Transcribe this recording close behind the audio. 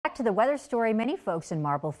to the weather story. Many folks in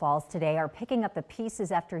Marble Falls today are picking up the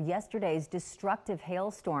pieces after yesterday's destructive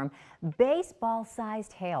hailstorm.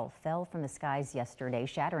 Baseball-sized hail fell from the skies yesterday,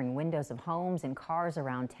 shattering windows of homes and cars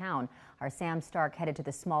around town. Our Sam Stark headed to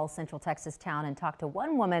the small Central Texas town and talked to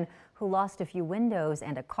one woman who lost a few windows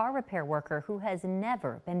and a car repair worker who has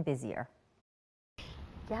never been busier.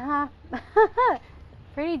 Yeah,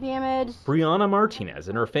 pretty damaged. Brianna Martinez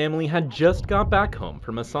and her family had just got back home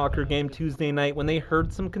from a soccer game Tuesday night when they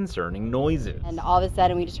heard some concerning noises. And all of a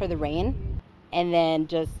sudden we just heard the rain, and then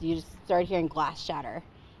you just started hearing glass shatter.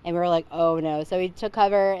 And we were like, oh no. So we took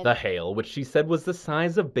cover. The hail, which she said was the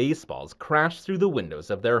size of baseballs, crashed through the windows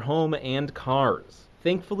of their home and cars.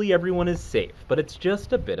 Thankfully, everyone is safe, but it's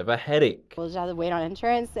just a bit of a headache. We'll just have to wait on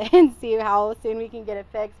insurance and see how soon we can get it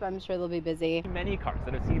fixed, but I'm sure they'll be busy. Many cars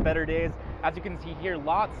that have seen better days. As you can see here,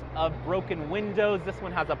 lots of broken windows. This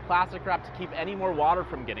one has a plastic wrap to keep any more water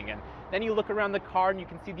from getting in. Then you look around the car and you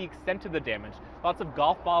can see the extent of the damage. Lots of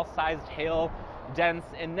golf ball-sized hail dents,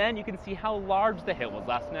 and then you can see how large the hail was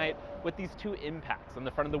last night with these two impacts on the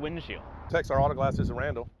front of the windshield. Texar Auto Glass is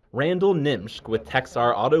Randall. Randall Nimschk with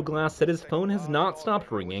Texar Auto Glass said his phone has not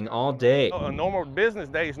stopped ringing all day. A normal business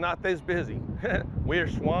day is not this busy. We're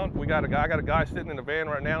swamped. I got a guy sitting in the van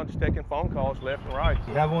right now just taking phone calls left and right.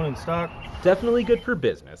 You have one in stock? Definitely good for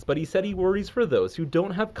business, but he said he worries for those who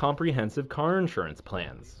don't have comprehensive car insurance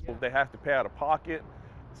plans. They have to pay out of pocket,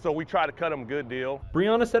 so we try to cut them a good deal.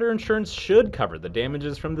 Brianna said her insurance should cover the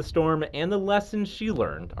damages from the storm, and the lessons she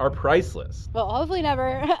learned are priceless. Well, hopefully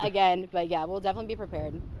never again, but yeah, we'll definitely be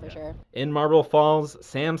prepared for sure. In Marble Falls,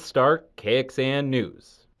 Sam Stark, KXAN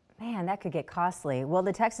News. Man, that could get costly. Well,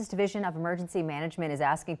 the Texas Division of Emergency Management is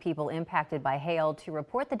asking people impacted by hail to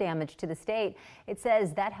report the damage to the state. It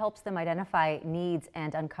says that helps them identify needs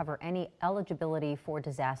and uncover any eligibility for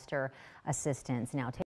disaster assistance. Now,